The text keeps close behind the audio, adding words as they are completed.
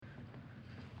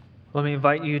Let me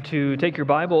invite you to take your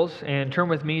Bibles and turn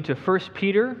with me to 1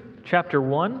 Peter chapter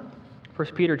 1. 1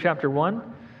 Peter chapter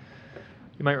 1.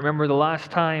 You might remember the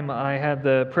last time I had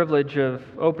the privilege of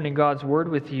opening God's Word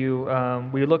with you.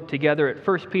 We looked together at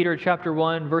 1 Peter chapter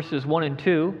 1, verses 1 and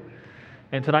 2.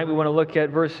 And tonight we want to look at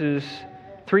verses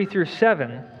 3 through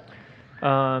 7.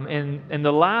 In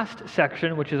the last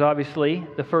section, which is obviously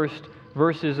the first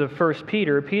verses of 1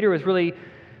 Peter, Peter was really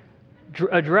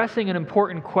addressing an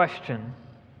important question.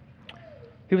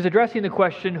 He was addressing the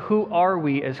question, who are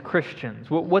we as Christians?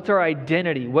 What's our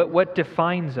identity? What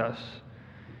defines us?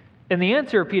 And the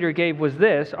answer Peter gave was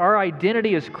this: our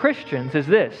identity as Christians is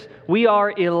this: we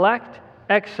are elect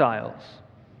exiles.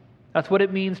 That's what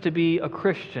it means to be a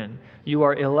Christian. You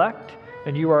are elect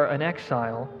and you are an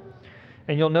exile.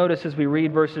 And you'll notice as we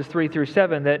read verses 3 through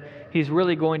 7 that he's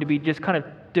really going to be just kind of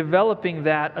developing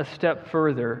that a step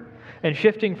further and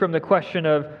shifting from the question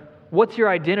of what's your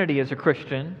identity as a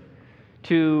Christian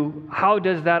to how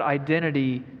does that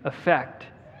identity affect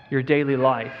your daily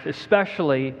life,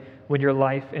 especially when your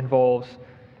life involves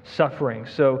suffering.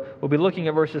 So we'll be looking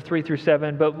at verses 3 through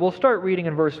 7, but we'll start reading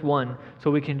in verse 1 so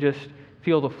we can just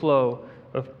feel the flow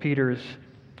of Peter's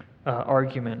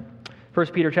argument. 1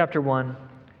 Peter chapter 1,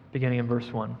 beginning in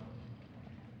verse 1.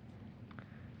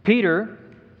 Peter,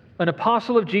 an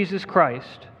apostle of Jesus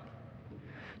Christ,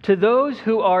 to those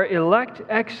who are elect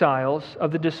exiles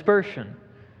of the dispersion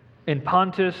in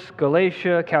Pontus,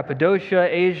 Galatia, Cappadocia,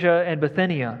 Asia, and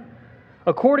Bithynia,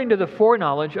 according to the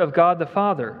foreknowledge of God the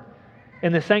Father,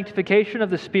 in the sanctification of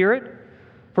the Spirit,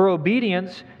 for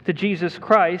obedience to Jesus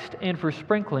Christ, and for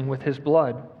sprinkling with His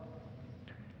blood.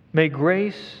 May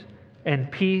grace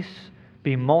and peace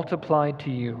be multiplied to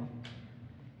you.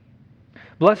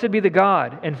 Blessed be the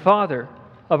God and Father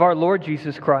of our Lord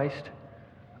Jesus Christ.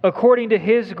 According to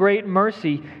His great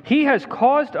mercy, He has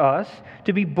caused us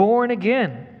to be born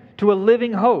again to a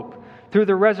living hope through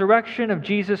the resurrection of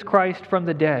Jesus Christ from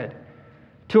the dead,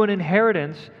 to an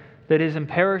inheritance that is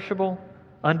imperishable,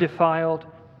 undefiled,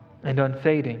 and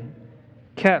unfading,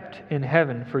 kept in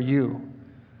heaven for you,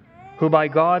 who by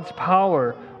God's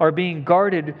power are being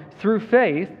guarded through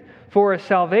faith for a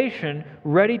salvation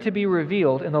ready to be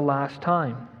revealed in the last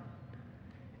time.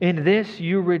 In this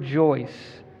you rejoice,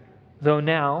 though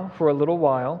now, for a little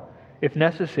while, if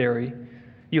necessary,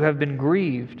 you have been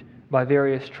grieved by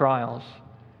various trials,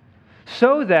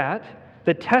 so that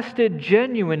the tested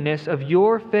genuineness of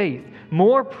your faith,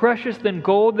 more precious than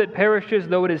gold that perishes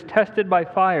though it is tested by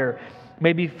fire,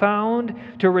 may be found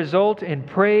to result in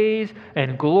praise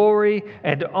and glory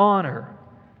and honor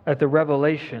at the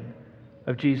revelation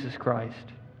of Jesus Christ.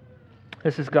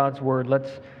 This is God's Word.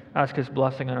 Let's ask His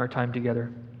blessing on our time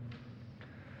together.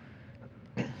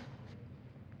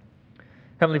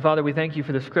 Heavenly Father, we thank You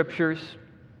for the Scriptures,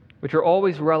 which are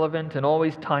always relevant and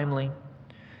always timely.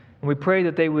 And we pray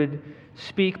that they would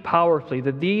speak powerfully,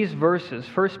 that these verses,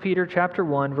 1 Peter chapter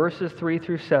 1, verses 3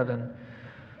 through 7,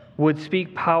 would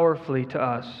speak powerfully to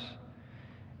us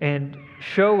and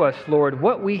show us, Lord,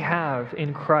 what we have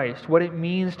in Christ, what it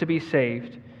means to be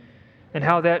saved, and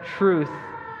how that truth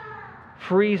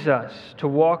frees us to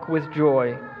walk with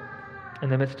joy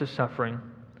in the midst of suffering.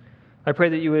 I pray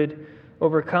that You would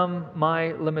overcome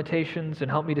my limitations and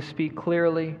help me to speak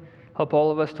clearly. Help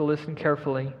all of us to listen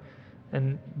carefully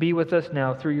and be with us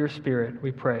now through Your Spirit,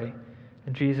 we pray.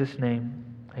 In Jesus' name,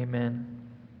 amen.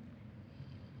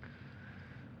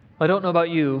 I don't know about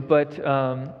you, but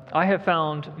I have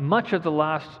found much of the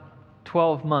last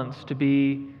 12 months to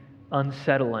be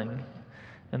unsettling.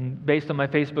 And based on my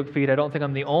Facebook feed, I don't think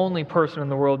I'm the only person in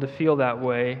the world to feel that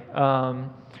way.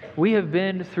 We have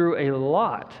been through a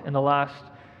lot in the last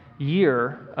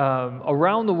year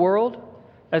around the world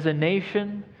as a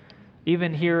nation,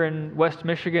 even here in West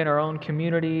Michigan, our own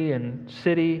community and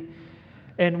city.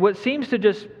 And what seems to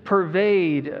just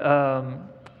pervade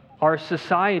our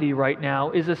society right now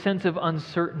is a sense of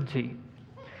uncertainty.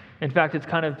 In fact, it's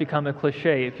kind of become a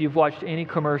cliche. If you've watched any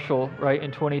commercial, right,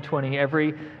 in 2020,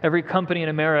 every company in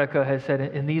America has said,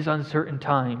 in these uncertain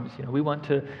times, we want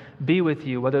to be with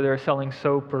you, whether they're selling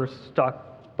soap or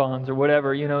stock bonds or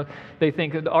whatever, they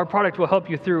think our product will help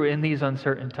you through in these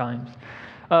uncertain times.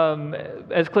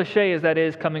 As cliche as that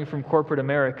is coming from corporate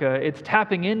America, it's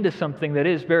tapping into something that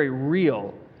is very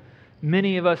real.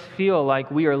 Many of us feel like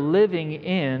we are living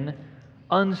in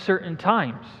uncertain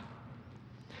times.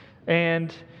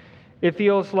 And it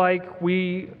feels like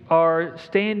we are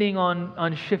standing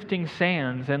on shifting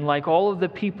sands, and like all of the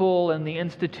people and the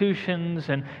institutions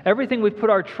and everything we've put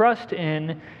our trust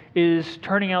in is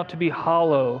turning out to be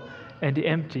hollow and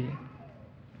empty.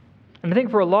 And I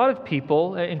think for a lot of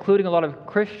people, including a lot of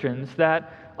Christians,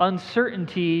 that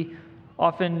uncertainty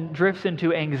often drifts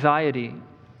into anxiety.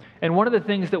 And one of the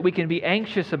things that we can be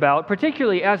anxious about,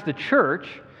 particularly as the church,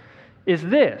 is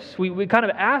this. We kind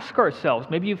of ask ourselves,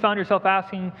 maybe you found yourself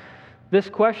asking this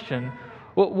question,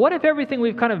 well, what if everything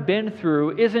we've kind of been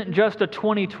through isn't just a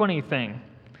 2020 thing?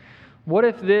 What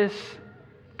if this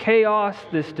chaos,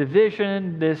 this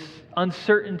division, this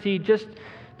uncertainty just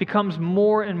becomes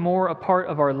more and more a part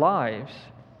of our lives?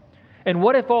 And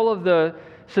what if all of the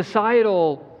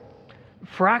societal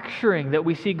fracturing that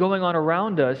we see going on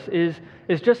around us is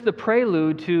just the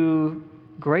prelude to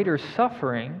greater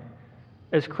suffering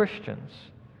as Christians?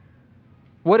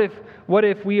 What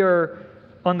if we are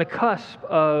on the cusp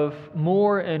of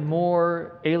more and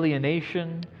more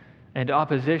alienation and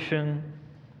opposition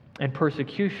and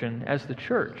persecution as the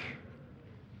church?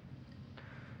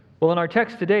 Well, in our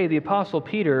text today, the Apostle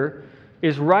Peter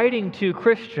is writing to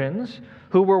Christians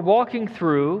who were walking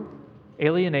through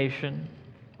alienation,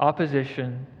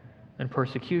 opposition, and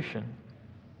persecution.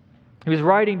 He was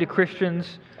writing to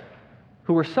Christians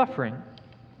who were suffering.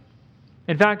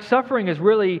 In fact, suffering is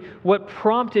really what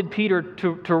prompted Peter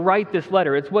to write this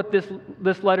letter. It's what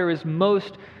this letter is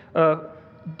most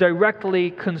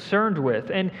directly concerned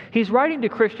with. And he's writing to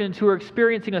Christians who are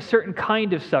experiencing a certain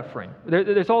kind of suffering.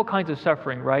 There's all kinds of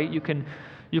suffering, right? You can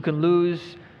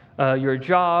lose your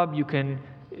job, you can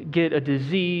get a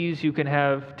disease, you can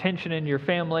have tension in your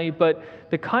family, but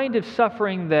the kind of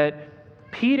suffering that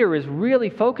Peter is really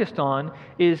focused on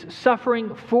is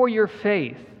suffering for your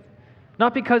faith.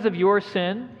 Not because of your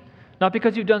sin, not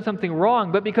because you've done something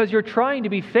wrong, but because you're trying to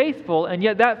be faithful, and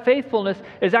yet that faithfulness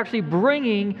is actually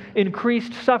bringing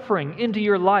increased suffering into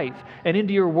your life and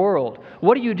into your world.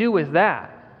 What do you do with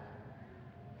that?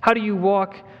 How do you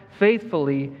walk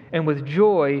faithfully and with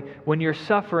joy when you're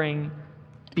suffering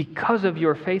because of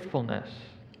your faithfulness?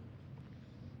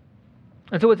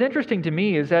 And so what's interesting to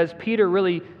me is as Peter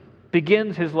really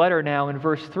begins his letter now in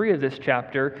verse 3 of this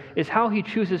chapter, is how he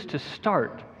chooses to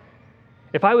start.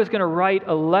 If I was going to write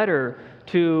a letter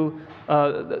to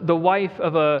the wife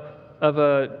of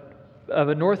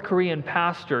a North Korean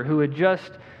pastor who had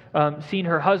just seen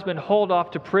her husband hauled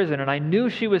off to prison, and I knew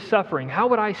she was suffering, how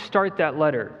would I start that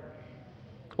letter?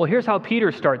 Well, here's how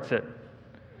Peter starts it.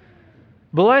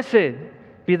 Blessed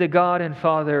be the God and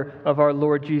Father of our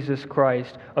Lord Jesus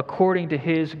Christ. According to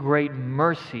His great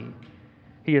mercy,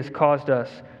 He has caused us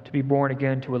to be born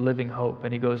again to a living hope.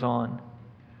 And he goes on.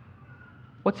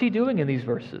 What's he doing in these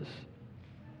verses?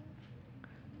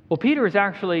 Well, Peter is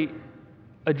actually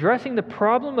addressing the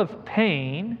problem of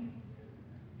pain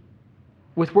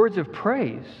with words of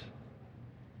praise.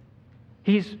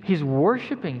 He's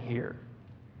worshiping here.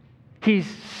 He's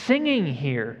singing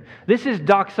here. This is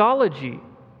doxology.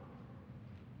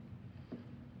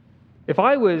 If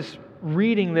I was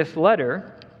reading this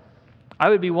letter, I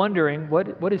would be wondering,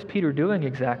 what is Peter doing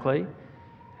exactly?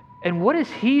 And what is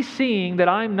he seeing that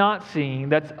I'm not seeing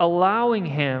that's allowing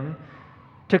him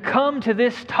to come to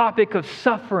this topic of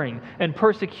suffering and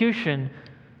persecution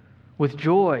with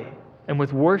joy and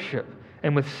with worship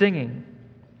and with singing?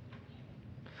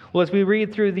 Well, as we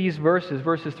read through these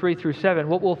verses 3 through 7,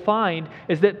 what we'll find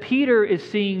is that Peter is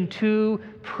seeing two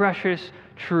precious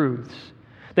truths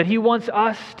that he wants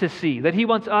us to see, that he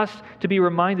wants us to be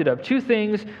reminded of. Two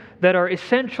things that are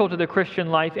essential to the Christian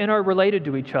life and are related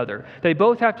to each other. They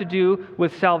both have to do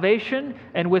with salvation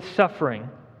and with suffering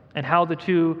and how the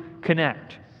two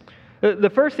connect. The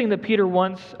first thing that Peter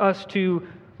wants us to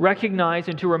recognize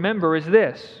and to remember is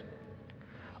this.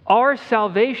 Our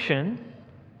salvation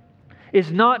is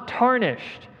not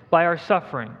tarnished by our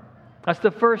suffering. That's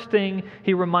the first thing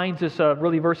he reminds us of,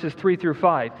 really verses 3 through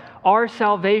 5. Our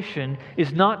salvation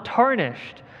is not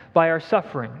tarnished by our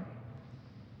suffering.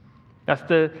 That's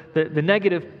the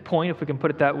negative point, if we can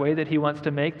put it that way, that he wants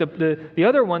to make. The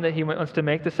other one that he wants to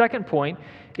make, the second point,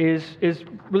 is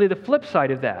really the flip side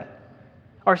of that.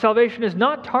 Our salvation is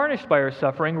not tarnished by our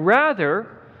suffering. Rather,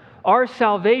 our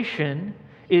salvation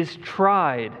is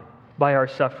tried by our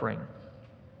suffering.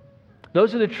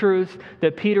 Those are the truths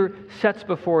that Peter sets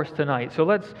before us tonight. So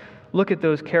let's look at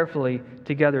those carefully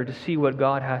together to see what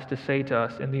God has to say to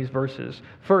us in these verses.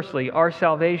 Firstly, our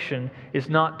salvation is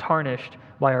not tarnished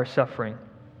by our suffering.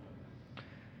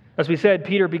 As we said,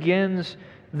 Peter begins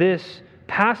this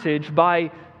passage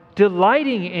by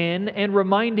delighting in and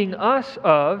reminding us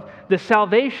of the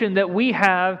salvation that we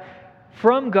have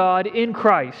from God in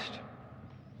Christ.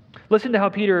 Listen to how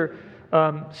Peter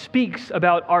speaks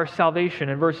about our salvation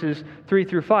in verses 3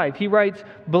 through 5. He writes,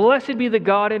 "Blessed be the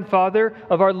God and Father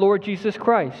of our Lord Jesus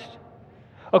Christ.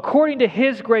 According to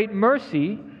His great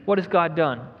mercy," what has God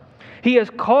done? "He has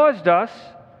caused us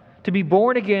to be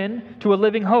born again to a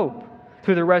living hope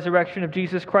through the resurrection of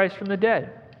Jesus Christ from the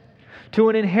dead, to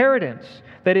an inheritance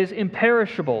that is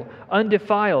imperishable,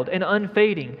 undefiled, and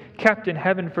unfading, kept in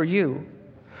heaven for you,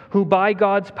 who by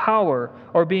God's power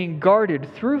are being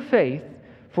guarded through faith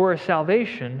for a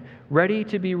salvation ready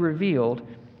to be revealed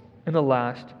in the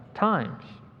last times.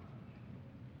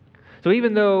 So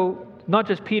even though not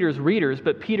just Peter's readers,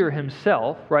 but Peter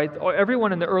himself, right?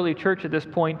 Everyone in the early church at this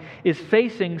point is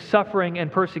facing suffering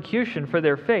and persecution for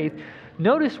their faith.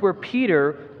 Notice where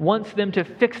Peter wants them to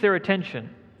fix their attention.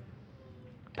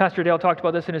 Pastor Dale talked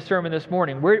about this in his sermon this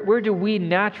morning. Where do we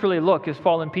naturally look as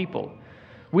fallen people?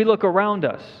 We look around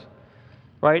us,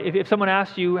 right? If someone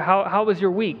asks you, how was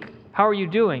your week? How are you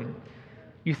doing?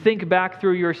 You think back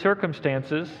through your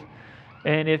circumstances,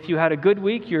 and if you had a good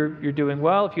week, you're doing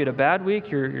well. If you had a bad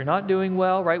week, you're not doing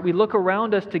well, right? We look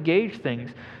around us to gauge things.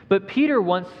 But Peter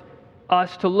wants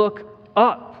us to look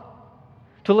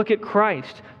up, to look at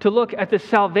Christ, to look at the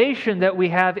salvation that we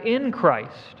have in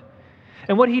Christ.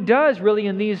 And what he does really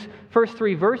in these first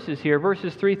three verses here,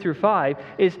 verses 3 through 5,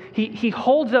 is he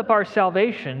holds up our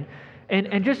salvation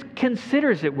and just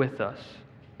considers it with us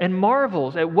and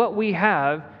marvels at what we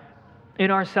have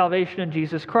in our salvation in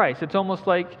Jesus Christ. It's almost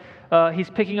like he's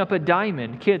picking up a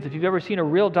diamond. Kids, if you've ever seen a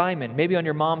real diamond, maybe on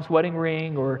your mom's wedding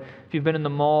ring, or if you've been in the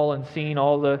mall and seen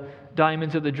all the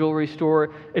diamonds at the jewelry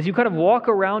store, as you kind of walk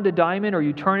around a diamond or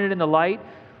you turn it in the light,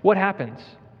 what happens?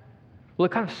 Well,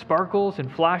 it kind of sparkles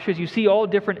and flashes. You see all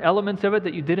different elements of it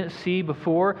that you didn't see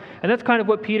before. And that's kind of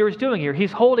what Peter is doing here.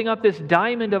 He's holding up this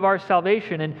diamond of our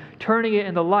salvation and turning it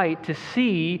in the light to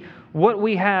see what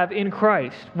we have in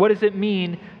Christ. What does it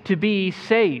mean to be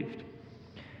saved?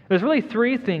 There's really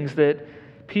three things that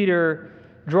Peter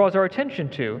draws our attention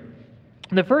to.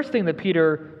 And the first thing that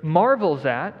Peter marvels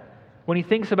at when he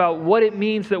thinks about what it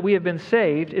means that we have been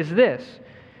saved is this: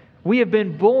 we have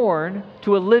been born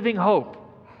to a living hope.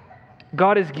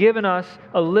 God has given us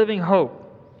a living hope.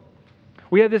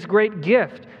 We have this great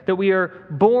gift that we are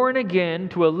born again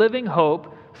to a living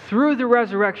hope through the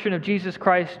resurrection of Jesus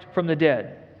Christ from the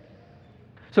dead.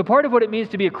 So part of what it means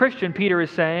to be a Christian, Peter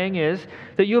is saying, is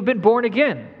that you have been born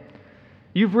again.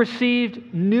 You've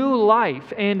received new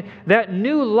life, and that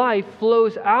new life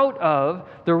flows out of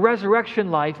the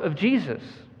resurrection life of Jesus.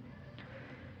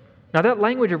 Now, that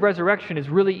language of resurrection is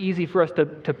really easy for us to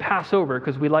pass over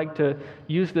because we like to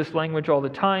use this language all the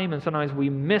time, and sometimes we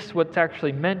miss what's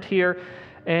actually meant here.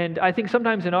 And I think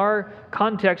sometimes in our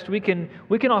context, we can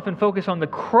often focus on the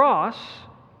cross,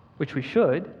 which we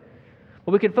should,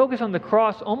 but we can focus on the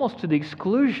cross almost to the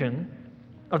exclusion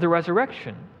of the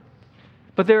resurrection.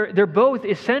 But they're both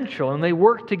essential, and they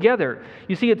work together.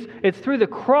 You see, it's through the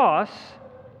cross,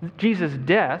 Jesus'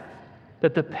 death,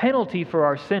 that the penalty for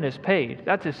our sin is paid.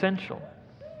 That's essential.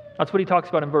 That's what he talks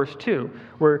about in verse 2,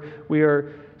 where we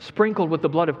are sprinkled with the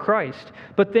blood of Christ.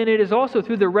 But then it is also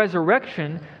through the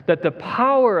resurrection that the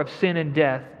power of sin and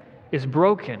death is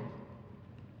broken.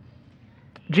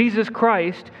 Jesus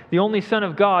Christ, the only Son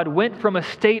of God, went from a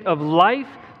state of life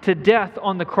to death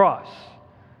on the cross.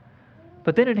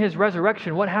 But then in his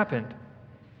resurrection, what happened?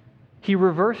 He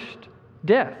reversed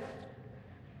death.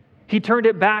 He turned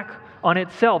it back on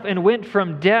itself and went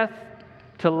from death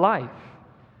to life.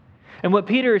 And what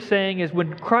Peter is saying is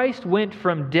when Christ went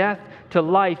from death to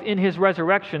life in his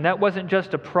resurrection, that wasn't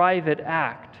just a private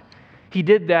act. He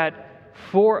did that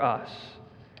for us.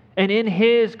 And in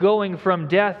his going from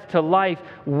death to life,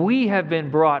 we have been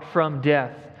brought from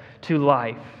death to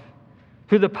life.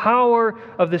 Through the power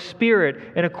of the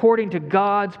Spirit and according to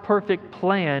God's perfect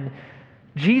plan,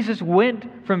 Jesus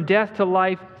went from death to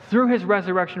life through his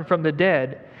resurrection from the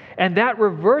dead. And that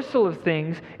reversal of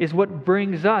things is what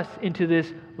brings us into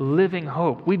this living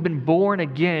hope. We've been born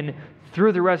again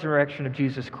through the resurrection of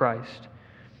Jesus Christ.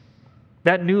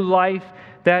 That new life,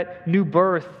 that new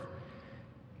birth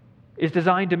is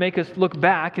designed to make us look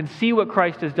back and see what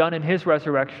Christ has done in his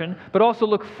resurrection, but also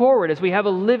look forward as we have a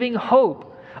living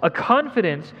hope, a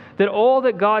confidence that all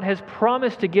that God has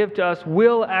promised to give to us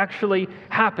will actually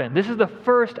happen. This is the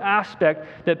first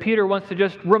aspect that Peter wants to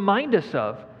just remind us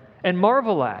of and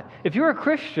marvel at. If you're a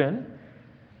Christian,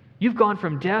 you've gone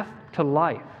from death to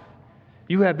life.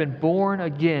 You have been born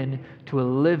again to a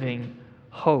living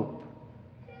hope.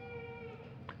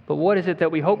 But what is it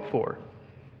that we hope for?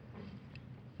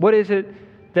 What is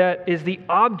it that is the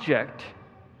object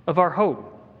of our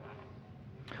hope?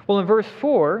 Well, in verse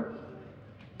 4,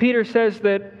 Peter says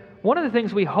that one of the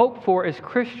things we hope for as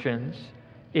Christians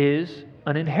is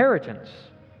an inheritance.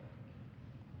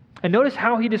 And notice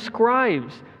how he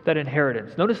describes that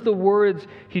inheritance. Notice the words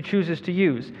he chooses to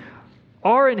use.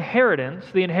 Our inheritance,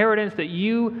 the inheritance that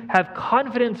you have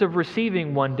confidence of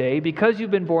receiving one day because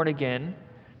you've been born again,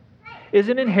 is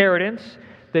an inheritance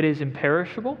that is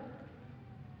imperishable,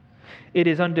 it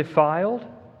is undefiled,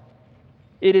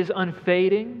 it is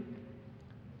unfading,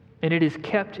 and it is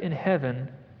kept in heaven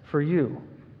for you.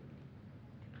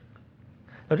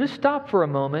 Now just stop for a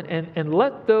moment and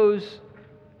let those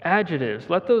adjectives,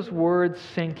 let those words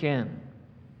sink in.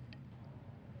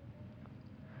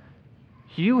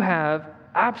 You have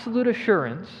absolute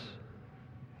assurance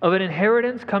of an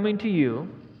inheritance coming to you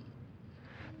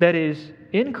that is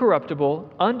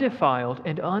incorruptible, undefiled,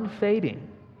 and unfading.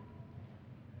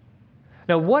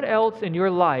 Now, what else in your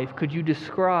life could you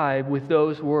describe with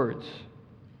those words?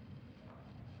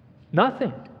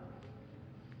 Nothing.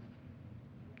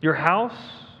 Your house,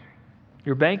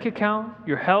 your bank account,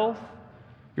 your health,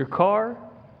 your car.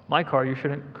 My car, you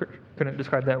couldn't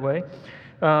describe that way.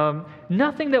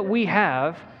 Nothing that we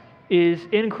have is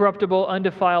incorruptible,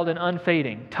 undefiled, and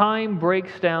unfading. Time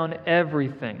breaks down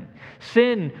everything.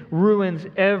 Sin ruins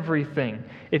everything.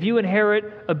 If you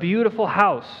inherit a beautiful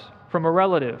house from a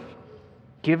relative,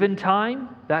 given time,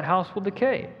 that house will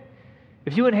decay.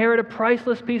 If you inherit a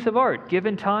priceless piece of art,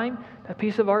 given time, that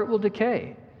piece of art will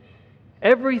decay.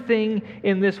 Everything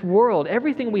in this world,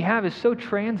 everything we have is so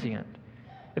transient.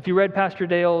 If you read Pastor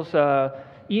Dale's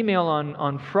email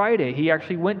on Friday, he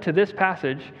actually went to this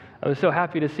passage. I was so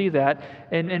happy to see that,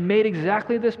 and made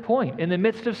exactly this point. In the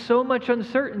midst of so much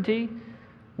uncertainty,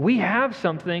 we have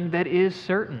something that is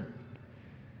certain.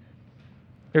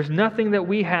 There's nothing that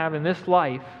we have in this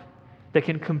life that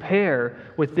can compare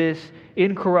with this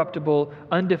incorruptible,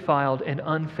 undefiled, and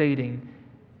unfading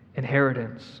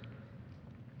inheritance.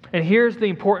 And here's the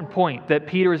important point that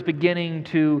Peter is beginning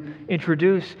to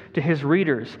introduce to his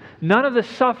readers. None of the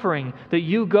suffering that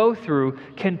you go through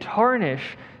can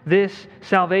tarnish this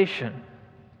salvation.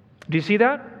 Do you see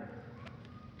that?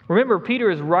 Remember,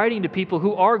 Peter is writing to people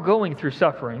who are going through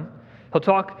suffering. He'll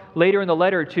talk later in the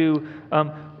letter to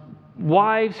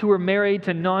wives who are married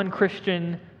to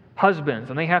non-Christian husbands,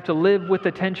 and they have to live with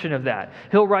the tension of that.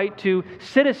 He'll write to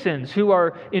citizens who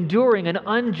are enduring an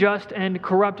unjust and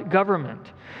corrupt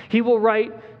government. He will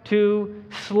write to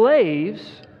slaves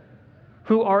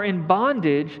who are in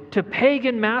bondage to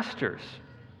pagan masters.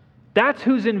 That's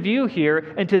who's in view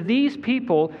here. And to these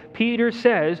people, Peter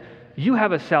says, you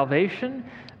have a salvation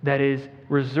that is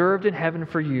reserved in heaven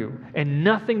for you. And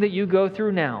nothing that you go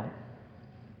through now,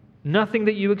 nothing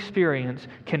that you experience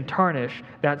can tarnish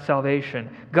that salvation.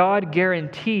 God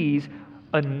guarantees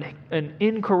an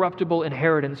incorruptible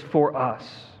inheritance for us.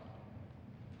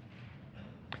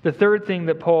 The third thing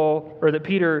that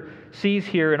Peter sees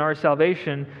here in our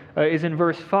salvation is in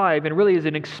verse 5, and really is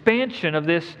an expansion of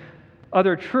this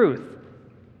other truth.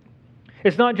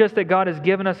 It's not just that God has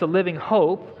given us a living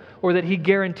hope or that He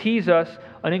guarantees us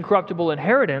an incorruptible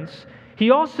inheritance. He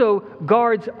also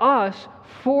guards us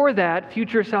for that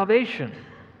future salvation.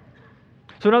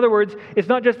 So in other words, it's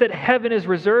not just that heaven is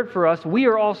reserved for us, we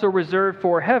are also reserved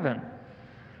for heaven.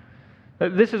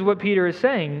 This is what Peter is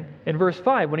saying in verse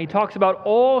 5 when he talks about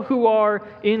all who are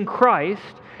in Christ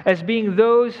as being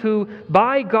those who,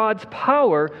 by God's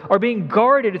power, are being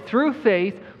guarded through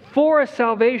faith for a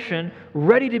salvation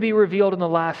ready to be revealed in the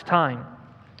last time.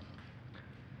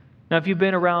 Now, if you've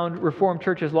been around Reformed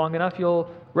churches long enough,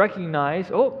 you'll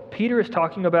recognize, Peter is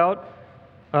talking about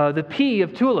the P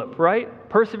of TULIP, right?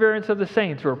 Perseverance of the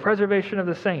saints, or preservation of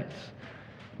the saints.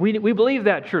 We believe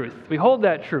that truth. We hold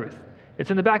that truth. It's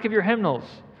in the back of your hymnals.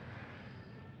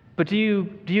 But do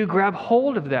you grab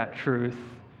hold of that truth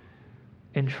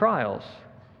in trials?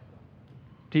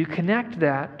 Do you connect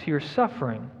that to your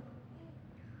suffering?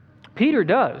 Peter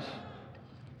does.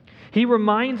 He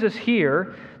reminds us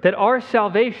here that our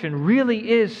salvation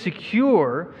really is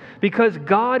secure because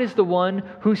God is the one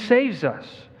who saves us.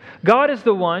 God is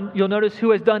the one, you'll notice,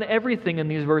 who has done everything in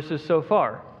these verses so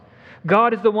far.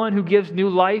 God is the one who gives new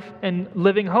life and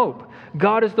living hope.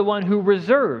 God is the one who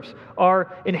reserves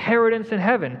our inheritance in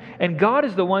heaven. And God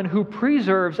is the one who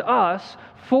preserves us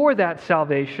for that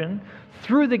salvation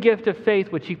through the gift of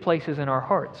faith which He places in our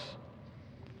hearts.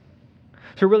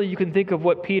 So really you can think of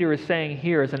what Peter is saying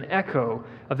here as an echo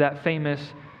of that famous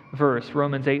verse,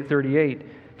 Romans 8:38.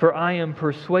 For I am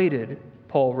persuaded,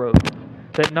 Paul wrote,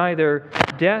 that neither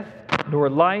death, nor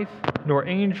life, nor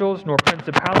angels, nor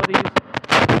principalities,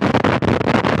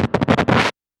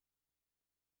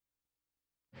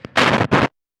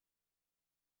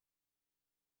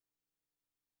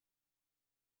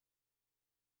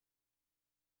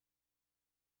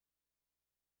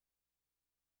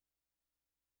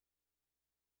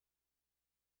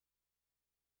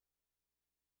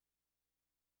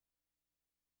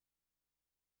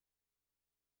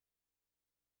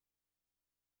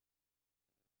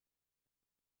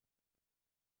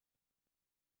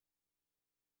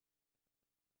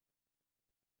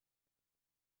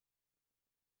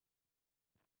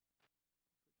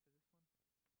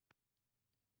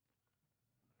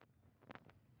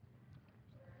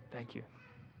 Thank you.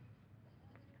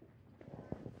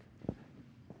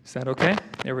 Is that okay?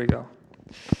 There we go.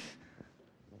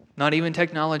 Not even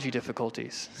technology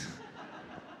difficulties.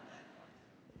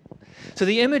 So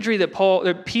the imagery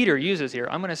that Peter uses here,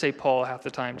 I'm going to say Paul half the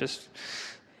time, just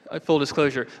full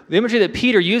disclosure. The imagery that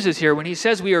Peter uses here when he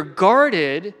says we are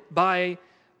guarded by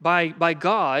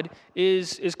God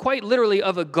is quite literally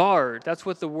of a guard. That's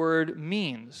what the word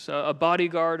means. A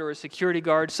bodyguard or a security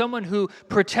guard, someone who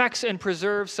protects and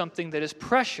preserves something that is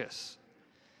precious.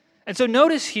 And so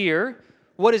notice here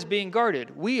what is being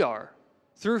guarded. We are,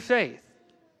 through faith.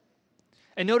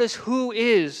 And notice who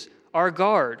is our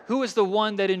guard. Who is the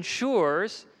one that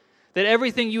ensures that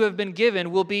everything you have been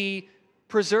given will be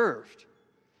preserved?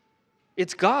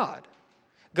 It's God.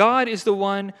 God is the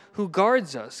one who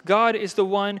guards us. God is the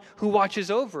one who watches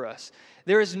over us.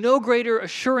 There is no greater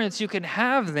assurance you can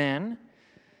have then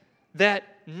that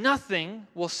nothing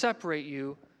will separate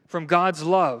you from God's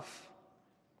love.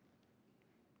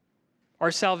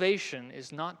 Our salvation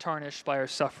is not tarnished by our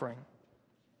suffering.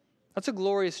 That's a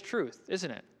glorious truth,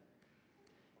 isn't it?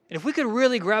 And if we could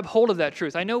really grab hold of that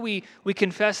truth, I know we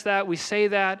confess that, we say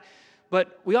that,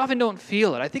 but we often don't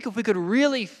feel it. I think if we could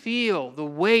really feel the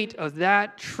weight of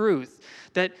that truth,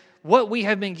 that what we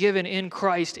have been given in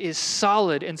Christ is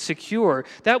solid and secure,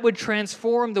 that would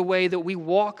transform the way that we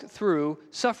walk through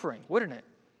suffering, wouldn't it?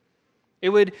 It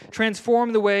would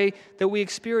transform the way that we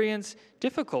experience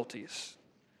difficulties.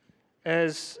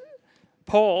 As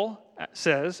Paul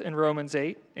says in Romans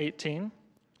 8:18,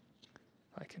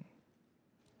 if I can.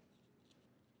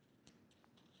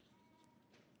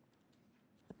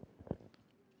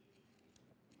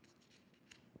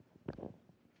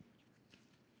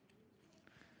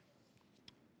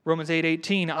 Romans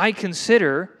 8:18, I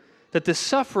consider that the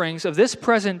sufferings of this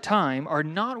present time are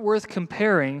not worth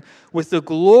comparing with the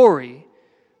glory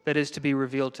that is to be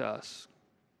revealed to us.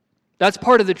 That's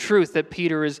part of the truth that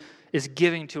Peter is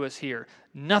giving to us here.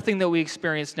 Nothing that we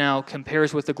experience now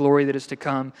compares with the glory that is to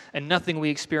come, and nothing we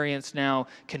experience now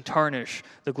can tarnish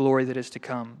the glory that is to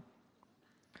come.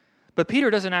 But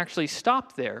Peter doesn't actually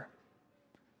stop there.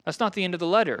 That's not the end of the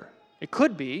letter. It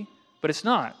could be, but it's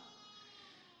not.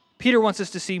 Peter wants us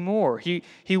to see more. He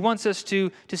wants us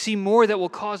to see more that will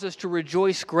cause us to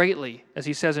rejoice greatly, as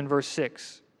he says in verse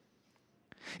 6.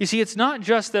 You see, it's not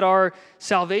just that our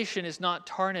salvation is not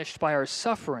tarnished by our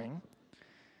suffering.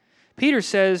 Peter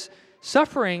says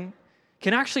suffering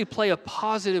can actually play a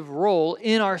positive role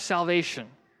in our salvation.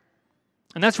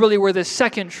 And that's really where the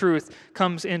second truth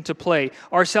comes into play.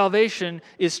 Our salvation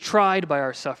is tried by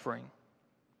our suffering.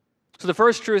 So the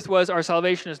first truth was our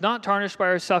salvation is not tarnished by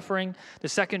our suffering. The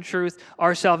second truth,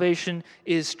 our salvation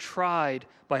is tried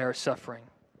by our suffering.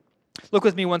 Look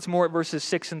with me once more at verses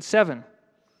 6 and 7.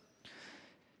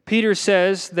 Peter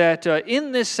says that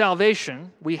in this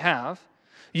salvation we have,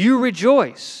 you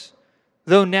rejoice,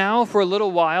 though now for a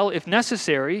little while, if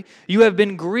necessary, you have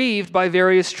been grieved by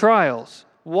various trials.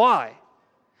 Why?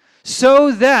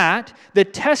 So that the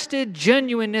tested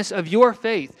genuineness of your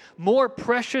faith, more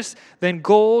precious than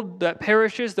gold that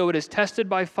perishes though it is tested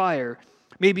by fire,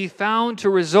 may be found to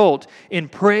result in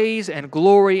praise and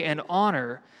glory and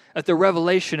honor at the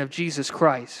revelation of Jesus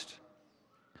Christ.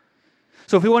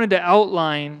 So if we wanted to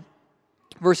outline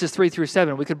verses 3 through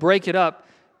 7, we could break it up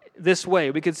this way.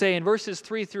 We could say in verses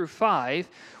 3 through 5,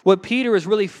 what Peter is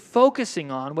really focusing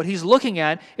on, what he's looking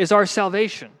at, is our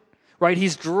salvation. Right?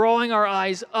 He's drawing our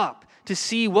eyes up to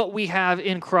see what we have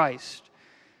in Christ.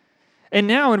 And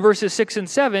now in verses 6 and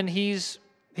 7, he's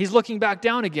looking back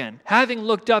down again. Having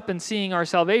looked up and seeing our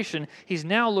salvation, he's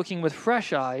now looking with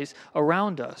fresh eyes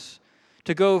around us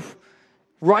to go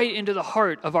right into the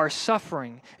heart of our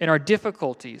suffering and our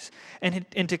difficulties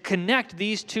and to connect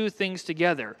these two things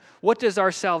together. What does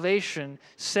our salvation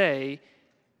say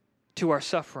to our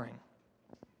suffering?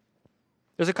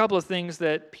 There's a couple of things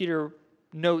that Peter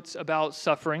notes about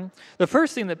suffering. The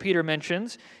first thing that Peter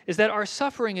mentions is that our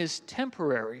suffering is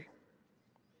temporary.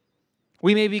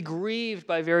 We may be grieved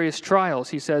by various trials,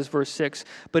 he says, verse 6,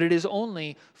 but it is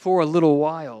only for a little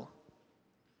while.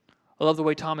 I love the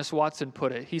way Thomas Watson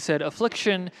put it. He said,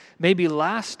 affliction may be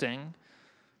lasting,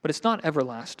 but it's not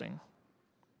everlasting.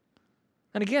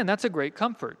 And again, that's a great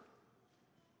comfort.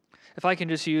 If I can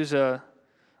just use an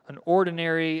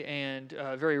ordinary and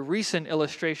very recent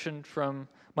illustration from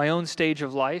my own stage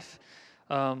of life.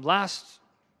 Last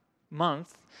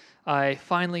month, I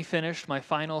finally finished my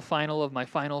final of my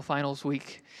finals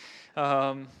week,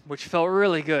 which felt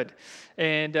really good.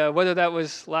 And whether that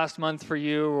was last month for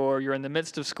you, or you're in the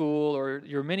midst of school, or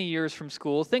you're many years from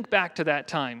school, think back to that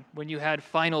time when you had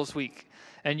finals week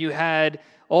and you had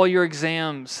all your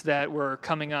exams that were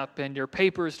coming up and your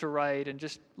papers to write and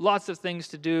just lots of things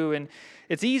to do. And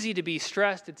it's easy to be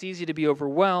stressed. It's easy to be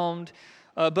overwhelmed.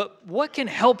 But what can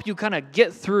help you kind of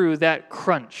get through that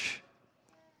crunch?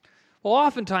 Well,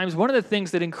 oftentimes, one of the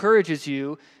things that encourages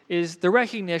you is the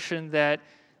recognition that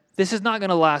this is not going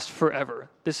to last forever.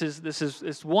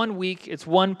 It's 1 week, it's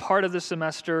one part of the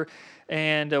semester,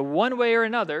 and one way or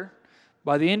another,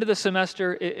 by the end of the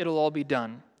semester, it'll all be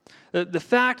done. The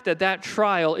fact that that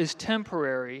trial is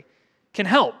temporary can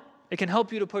help. It can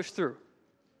help you to push through.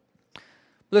 But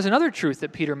there's another truth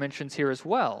that Peter mentions here as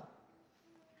well.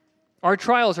 Our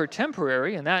trials are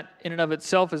temporary, and that in and of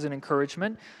itself is an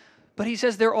encouragement, but he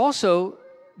says they're also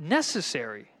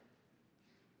necessary.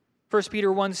 1 Peter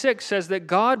 1:6 says that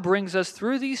God brings us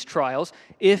through these trials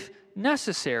if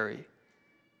necessary.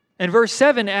 And verse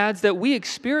 7 adds that we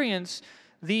experience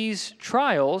these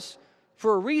trials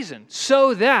for a reason,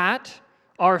 so that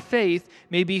our faith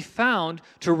may be found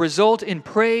to result in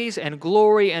praise and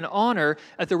glory and honor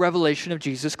at the revelation of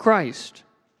Jesus Christ.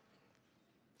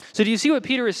 So do you see what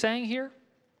Peter is saying here?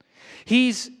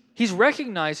 He's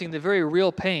recognizing the very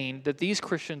real pain that these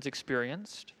Christians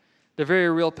experienced, the very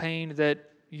real pain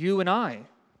that you and I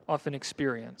often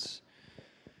experience.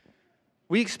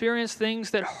 We experience things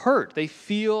that hurt. They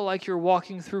feel like you're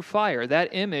walking through fire. That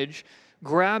image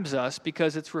grabs us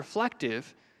because it's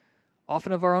reflective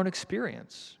often of our own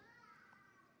experience.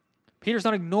 Peter's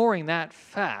not ignoring that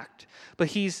fact, but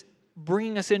he's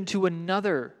bringing us into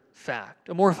another fact,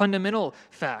 a more fundamental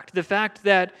fact, the fact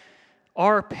that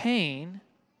our pain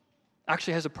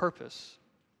actually has a purpose.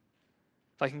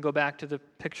 If I can go back to the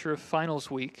picture of finals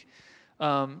week,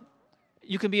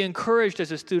 you can be encouraged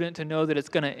as a student to know that it's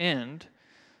going to end,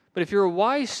 but if you're a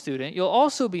wise student, you'll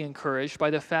also be encouraged by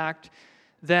the fact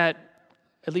that,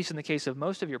 at least in the case of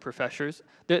most of your professors,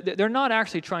 they're not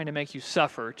actually trying to make you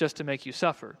suffer just to make you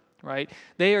suffer, right?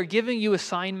 They are giving you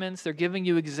assignments, they're giving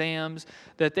you exams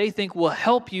that they think will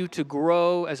help you to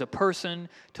grow as a person,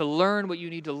 to learn what you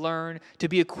need to learn, to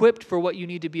be equipped for what you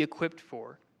need to be equipped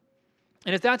for.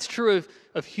 And if that's true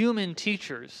of human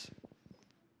teachers,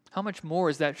 how much more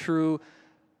is that true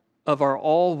of our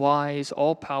all-wise,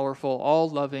 all-powerful,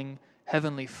 all-loving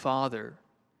Heavenly Father,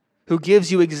 who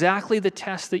gives you exactly the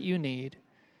test that you need,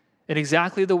 in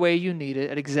exactly the way you need it,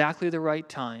 at exactly the right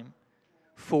time,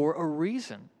 for a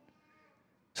reason,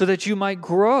 so that you might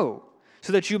grow,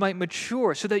 so that you might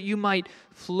mature, so that you might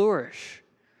flourish.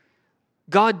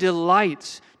 God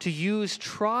delights to use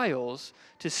trials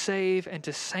to save and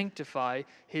to sanctify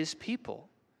His people.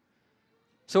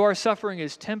 So our suffering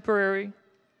is temporary,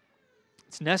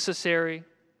 it's necessary,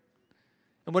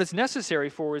 and what it's necessary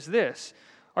for is this: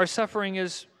 our suffering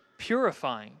is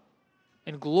purifying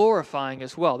and glorifying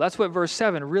as well. That's what verse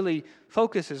 7 really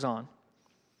focuses on.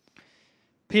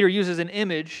 Peter uses an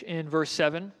image in verse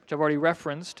 7, which I've already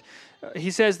referenced.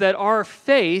 He says that our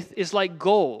faith is like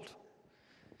gold.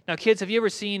 Now, kids, have you ever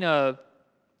seen,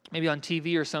 maybe on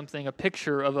TV or something, a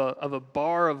picture of a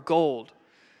bar of gold?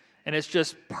 And it's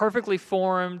just perfectly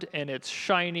formed, and it's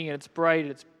shiny, and it's bright,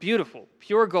 and it's beautiful,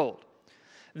 pure gold.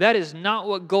 That is not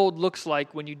what gold looks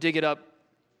like when you dig it up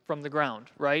from the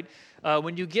ground, right?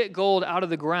 When you get gold out of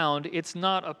the ground, it's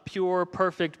not a pure,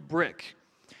 perfect brick.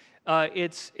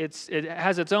 It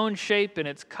has its own shape, and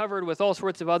it's covered with all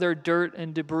sorts of other dirt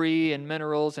and debris and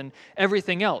minerals and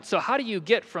everything else. So how do you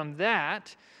get from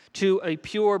that to a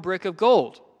pure brick of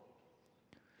gold?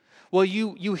 Well,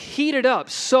 you heat it up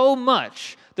so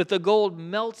much that the gold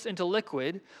melts into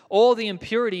liquid, all the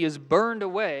impurity is burned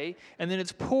away, and then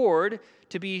it's poured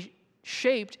to be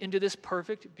shaped into this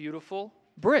perfect, beautiful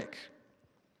brick.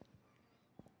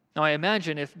 Now, I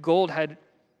imagine if gold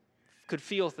could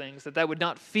feel things, that would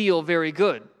not feel very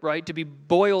good, right? To be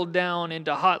boiled down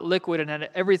into hot liquid and had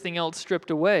everything else stripped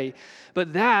away.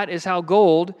 But that is how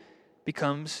gold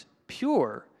becomes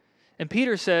pure. And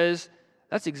Peter says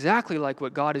that's exactly like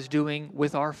what God is doing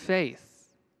with our faith.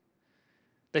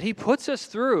 That He puts us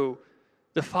through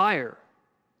the fire.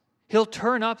 He'll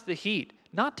turn up the heat,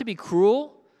 not to be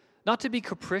cruel, not to be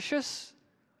capricious,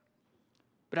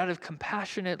 but out of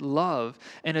compassionate love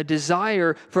and a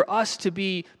desire for us to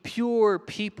be pure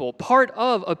people, part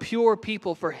of a pure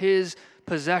people for His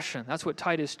possession. That's what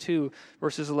Titus 2,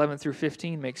 verses 11 through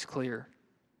 15 makes clear.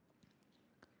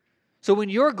 So when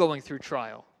you're going through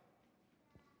trial,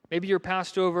 maybe you're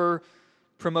passed over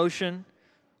promotion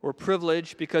or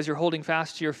privilege because you're holding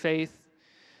fast to your faith.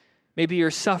 Maybe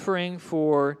you're suffering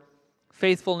for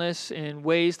faithfulness in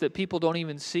ways that people don't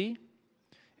even see.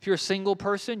 If you're a single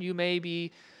person, you may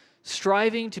be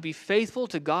striving to be faithful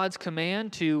to God's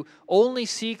command to only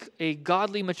seek a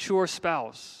godly, mature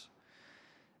spouse.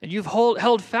 And you've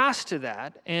held fast to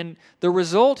that, and the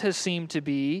result has seemed to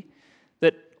be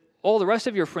that all the rest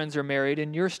of your friends are married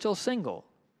and you're still single.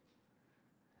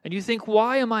 And you think,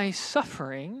 why am I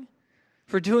suffering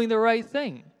for doing the right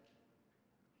thing?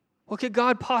 What could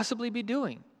God possibly be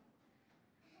doing?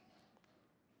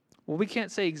 Well, we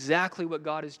can't say exactly what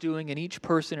God is doing in each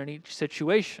person, in each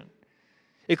situation.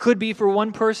 It could be for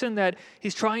one person that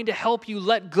He's trying to help you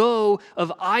let go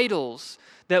of idols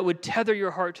that would tether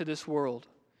your heart to this world.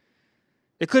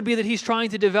 It could be that He's trying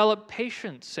to develop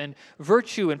patience and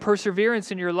virtue and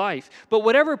perseverance in your life. But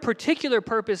whatever particular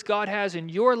purpose God has in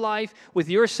your life with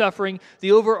your suffering,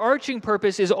 the overarching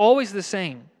purpose is always the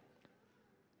same.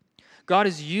 God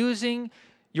is using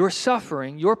your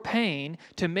suffering, your pain,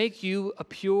 to make you a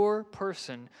pure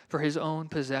person for His own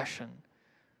possession,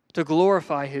 to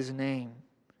glorify His name,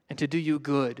 and to do you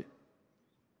good.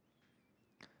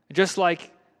 Just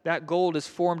like that gold is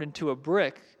formed into a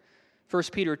brick, 1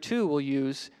 Peter 2 will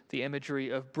use the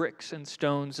imagery of bricks and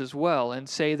stones as well and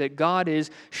say that God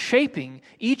is shaping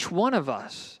each one of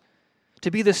us to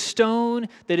be the stone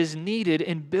that is needed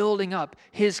in building up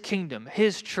His kingdom,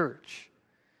 His church,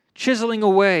 chiseling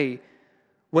away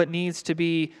what needs to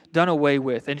be done away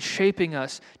with and shaping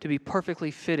us to be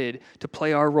perfectly fitted to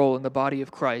play our role in the body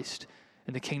of Christ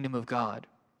in the kingdom of God.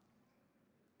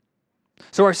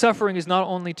 So our suffering is not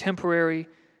only temporary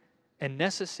and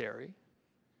necessary,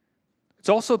 it's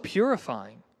also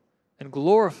purifying and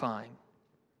glorifying.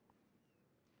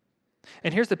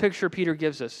 And here's the picture Peter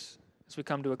gives us as we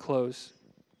come to a close.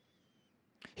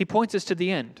 He points us to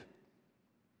the end.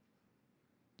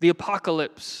 The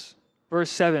apocalypse, verse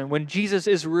 7, when Jesus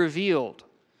is revealed.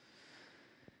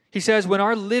 He says, when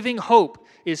our living hope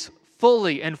is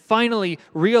fully and finally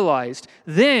realized,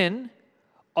 then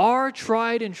our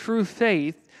tried and true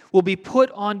faith will be put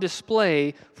on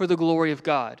display for the glory of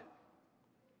God.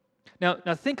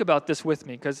 Now think about this with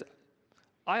me, because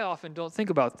I often don't think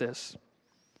about this.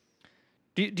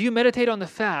 Do you meditate on the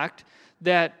fact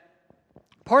that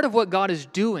part of what God is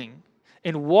doing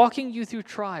in walking you through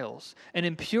trials and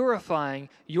in purifying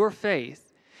your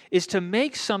faith is to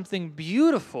make something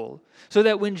beautiful so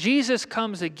that when Jesus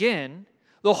comes again,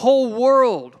 the whole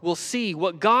world will see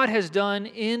what God has done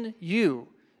in you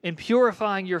in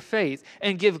purifying your faith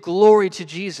and give glory to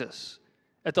Jesus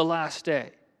at the last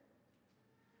day.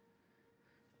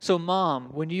 So mom,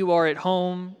 when you are at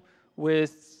home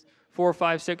with 4,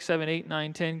 5, 6, 7, 8,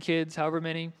 9, 10 kids, however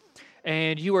many,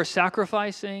 and you are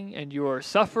sacrificing and you are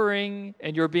suffering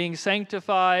and you're being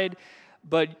sanctified,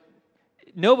 but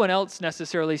no one else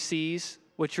necessarily sees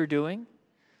what you're doing.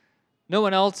 No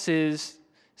one else is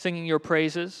singing your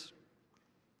praises.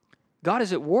 God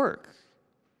is at work.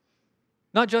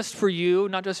 Not just for you,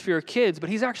 not just for your kids, but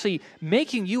He's actually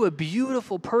making you a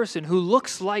beautiful person who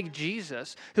looks like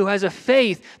Jesus, who has a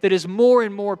faith that is more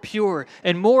and more pure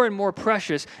and more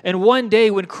precious. And one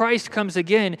day when Christ comes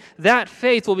again, that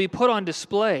faith will be put on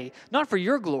display, not for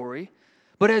your glory,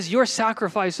 but as your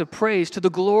sacrifice of praise to the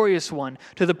glorious one,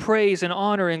 to the praise and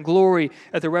honor and glory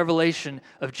at the revelation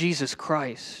of Jesus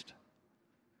Christ.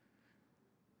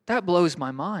 That blows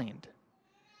my mind.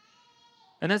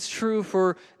 And that's true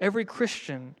for every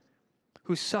Christian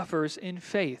who suffers in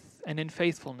faith and in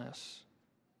faithfulness.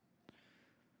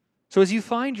 So as you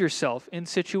find yourself in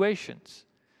situations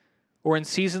or in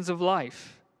seasons of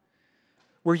life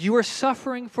where you are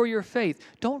suffering for your faith,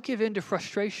 don't give in to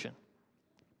frustration.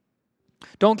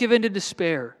 Don't give in to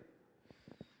despair.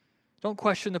 Don't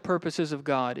question the purposes of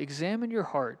God. Examine your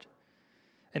heart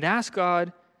and ask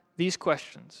God these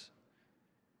questions.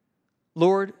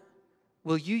 Lord,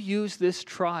 will you use this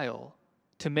trial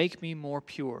to make me more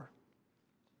pure?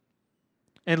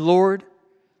 And Lord,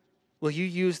 will you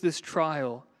use this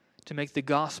trial to make the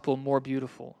gospel more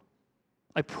beautiful?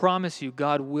 I promise you,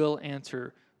 God will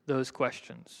answer those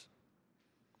questions.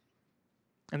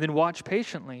 And then watch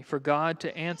patiently for God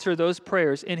to answer those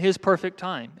prayers in His perfect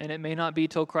time. And it may not be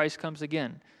till Christ comes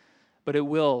again, but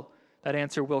that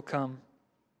answer will come.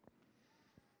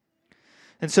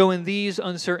 And so in these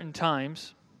uncertain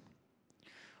times,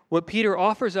 what Peter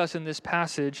offers us in this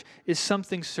passage is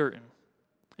something certain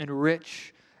and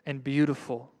rich and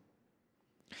beautiful.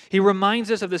 He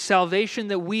reminds us of the salvation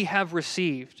that we have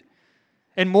received.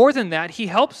 And more than that, he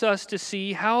helps us to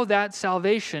see how that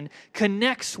salvation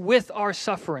connects with our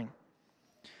suffering.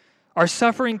 Our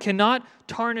suffering cannot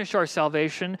tarnish our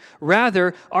salvation.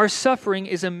 Rather, our suffering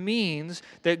is a means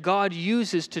that God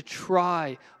uses to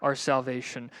try our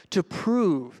salvation, to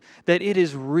prove that it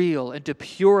is real and to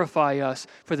purify us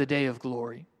for the day of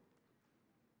glory.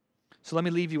 So let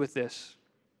me leave you with this.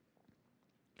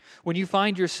 When you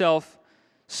find yourself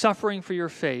suffering for your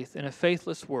faith in a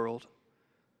faithless world,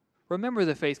 remember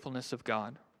the faithfulness of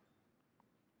God.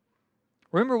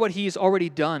 Remember what He has already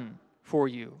done for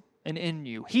you and in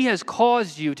you. He has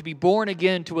caused you to be born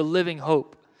again to a living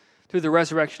hope through the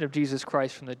resurrection of Jesus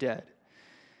Christ from the dead.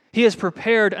 He has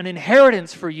prepared an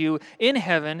inheritance for you in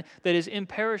heaven that is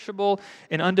imperishable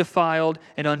and undefiled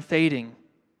and unfading.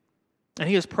 And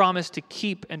He has promised to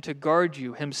keep and to guard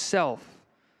you Himself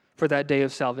for that day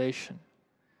of salvation.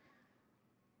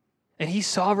 And He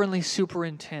sovereignly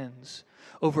superintends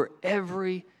over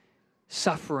every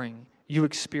suffering you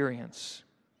experience.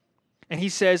 And He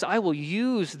says, I will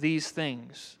use these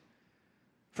things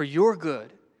for your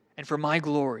good and for my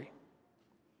glory.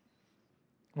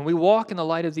 When we walk in the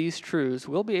light of these truths,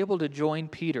 we'll be able to join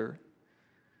Peter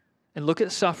and look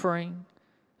at suffering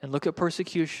and look at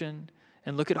persecution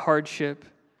and look at hardship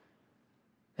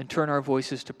and turn our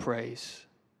voices to praise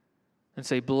and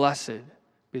say, blessed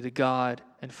be the God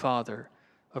and Father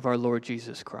of our Lord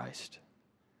Jesus Christ.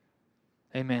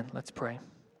 Amen. Let's pray.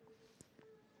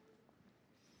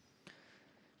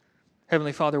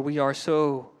 Heavenly Father, we are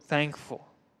so thankful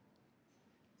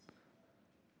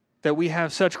that we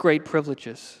have such great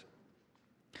privileges,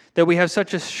 that we have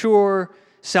such a sure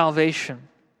salvation,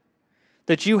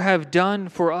 that you have done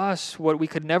for us what we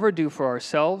could never do for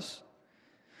ourselves,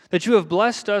 that you have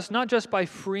blessed us not just by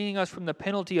freeing us from the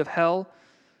penalty of hell,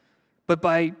 but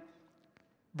by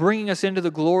bringing us into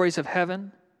the glories of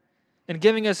heaven and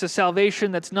giving us a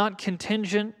salvation that's not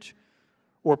contingent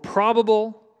or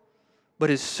probable, but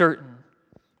is certain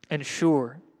and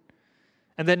sure.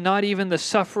 And that not even the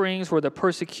sufferings or the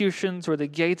persecutions or the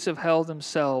gates of hell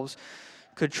themselves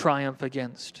could triumph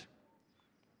against.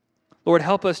 Lord,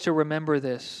 help us to remember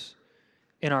this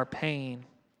in our pain.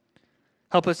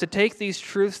 Help us to take these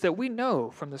truths that we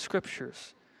know from the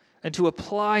Scriptures and to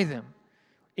apply them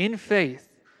in faith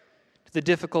to the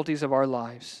difficulties of our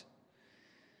lives.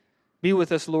 Be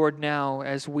with us, Lord, now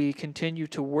as we continue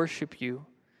to worship you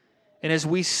and as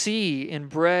we see in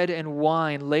bread and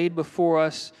wine laid before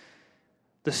us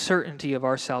the certainty of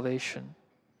our salvation,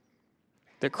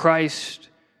 that Christ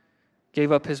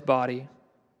gave up His body,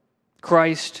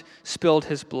 Christ spilled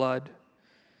His blood,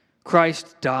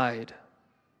 Christ died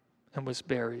and was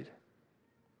buried,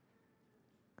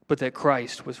 but that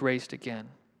Christ was raised again,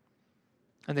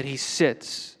 and that He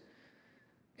sits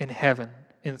in heaven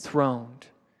enthroned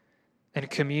and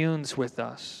communes with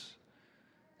us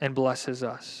and blesses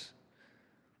us.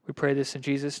 We pray this in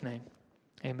Jesus' name.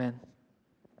 Amen.